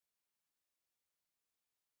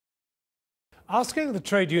Asking the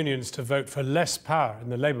trade unions to vote for less power in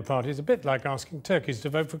the Labour Party is a bit like asking turkeys to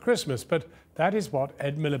vote for Christmas, but that is what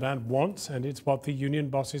Ed Miliband wants, and it's what the union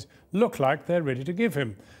bosses look like they're ready to give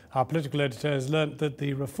him. Our political editor has learnt that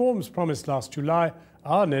the reforms promised last July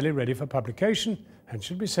are nearly ready for publication and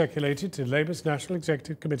should be circulated to Labour's National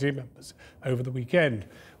Executive Committee members over the weekend.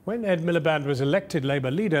 When Ed Miliband was elected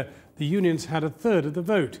Labour leader, the unions had a third of the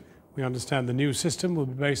vote. We understand the new system will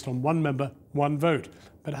be based on one member, one vote.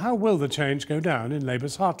 But how will the change go down in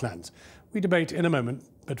Labour's heartlands? We debate in a moment,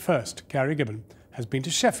 but first, Gary Gibbon has been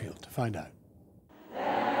to Sheffield to find out.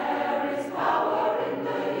 There is power in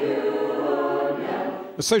the union.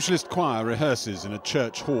 A socialist choir rehearses in a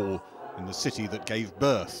church hall in the city that gave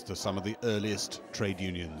birth to some of the earliest trade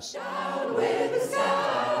unions. Down with the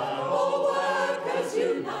staff, all workers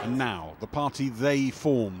unite. And now, the party they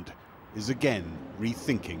formed is again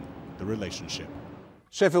rethinking the relationship.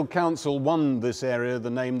 Sheffield Council won this area the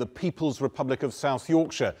name the People's Republic of South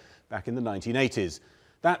Yorkshire back in the 1980s.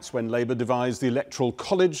 That's when Labour devised the Electoral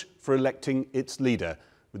College for electing its leader,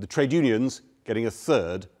 with the trade unions getting a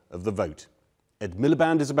third of the vote. Ed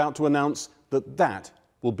Miliband is about to announce that that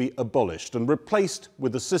will be abolished and replaced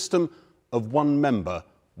with a system of one member,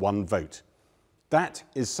 one vote. That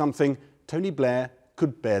is something Tony Blair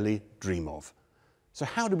could barely dream of. So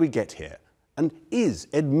how did we get here? And is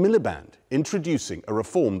Ed Miliband introducing a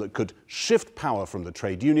reform that could shift power from the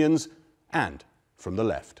trade unions and from the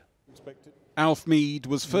left? Alf Mead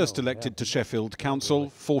was first elected to Sheffield Council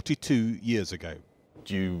 42 years ago.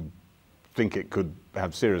 Do you think it could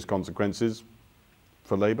have serious consequences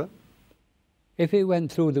for Labour? If it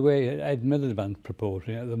went through the way Ed Miliband's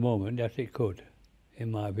proposing at the moment, yes, it could,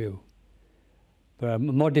 in my view. But a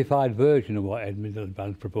modified version of what Ed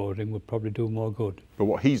Miliband's proposing would probably do more good. But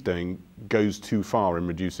what he's doing goes too far in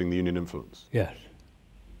reducing the union influence? Yes.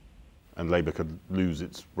 And Labour could lose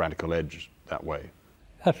its radical edge that way?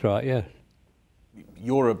 That's right, yes.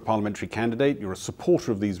 You're a parliamentary candidate, you're a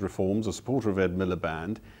supporter of these reforms, a supporter of Ed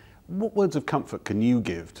Miliband. What words of comfort can you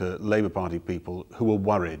give to Labour Party people who are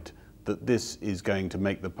worried that this is going to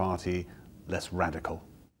make the party less radical?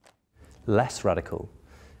 Less radical?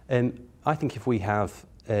 I think if we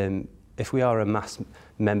are a mass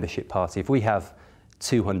membership party, if we have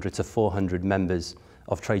 200 to 400 members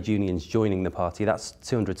of trade unions joining the party, that's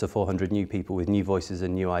 200 to 400 new people with new voices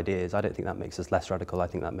and new ideas. I don't think that makes us less radical, I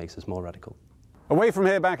think that makes us more radical. Away from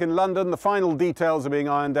here, back in London, the final details are being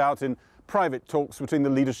ironed out in private talks between the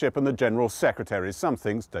leadership and the General Secretaries. Some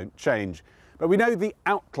things don't change. But we know the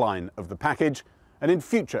outline of the package, and in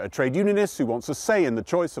future, a trade unionist who wants a say in the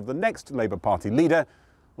choice of the next Labour Party leader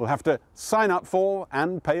will have to sign up for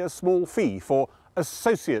and pay a small fee for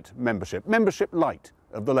associate membership, membership light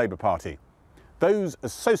of the Labour Party. Those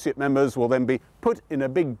associate members will then be put in a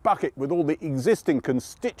big bucket with all the existing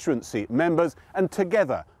constituency members, and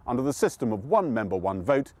together, under the system of one member, one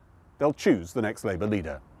vote, they'll choose the next Labour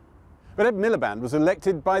leader. But Ed Miliband was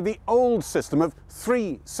elected by the old system of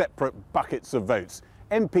 3 separate buckets of votes: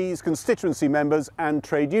 MPs, constituency members and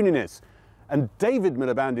trade unionists. And David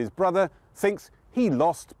Miliband, his brother, thinks he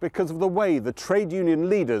lost because of the way the trade union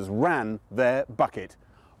leaders ran their bucket,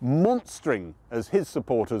 monstering, as his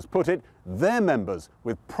supporters put it, their members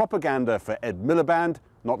with propaganda for Ed Miliband,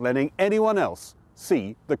 not letting anyone else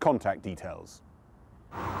see the contact details.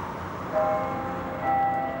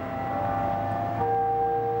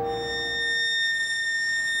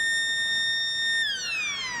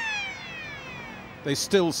 They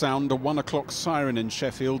still sound a 1 o'clock siren in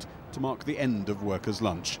Sheffield to mark the end of workers'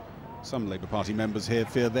 lunch. Some Labour Party members here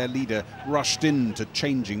fear their leader rushed into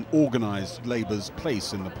changing organised Labour's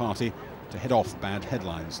place in the party to head off bad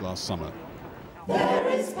headlines last summer. There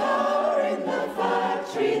is power in the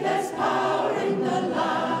factory, there's power in the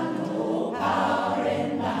land, oh, power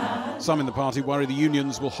in the hand. Some in the party worry the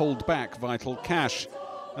unions will hold back vital cash,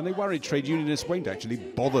 and they worry trade unionists won't actually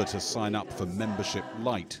bother to sign up for membership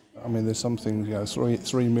light. I mean, there's something,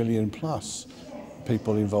 3 million plus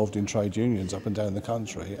people involved in trade unions up and down the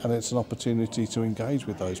country, and it's an opportunity to engage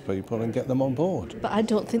with those people and get them on board. But I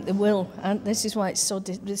don't think they will, and this is why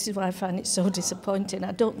I find it so disappointing.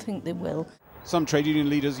 I don't think they will. Some trade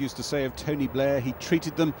union leaders used to say of Tony Blair he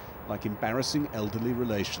treated them like embarrassing elderly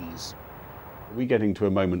relations. Are we getting to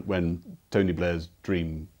a moment when Tony Blair's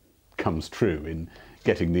dream comes true in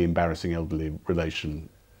getting the embarrassing elderly relation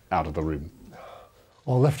out of the room?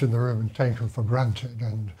 Or left in the room and taken for granted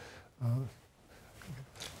and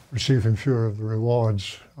receiving fewer of the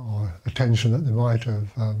rewards or attention that they might have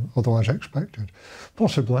otherwise expected.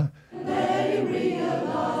 Possibly.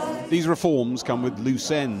 These reforms come with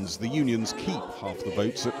loose ends. The unions keep half the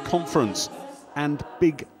votes at conference and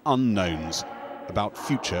big unknowns. about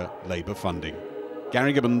future Labour funding.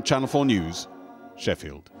 Gary Gibbon, Channel 4 News,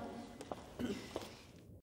 Sheffield.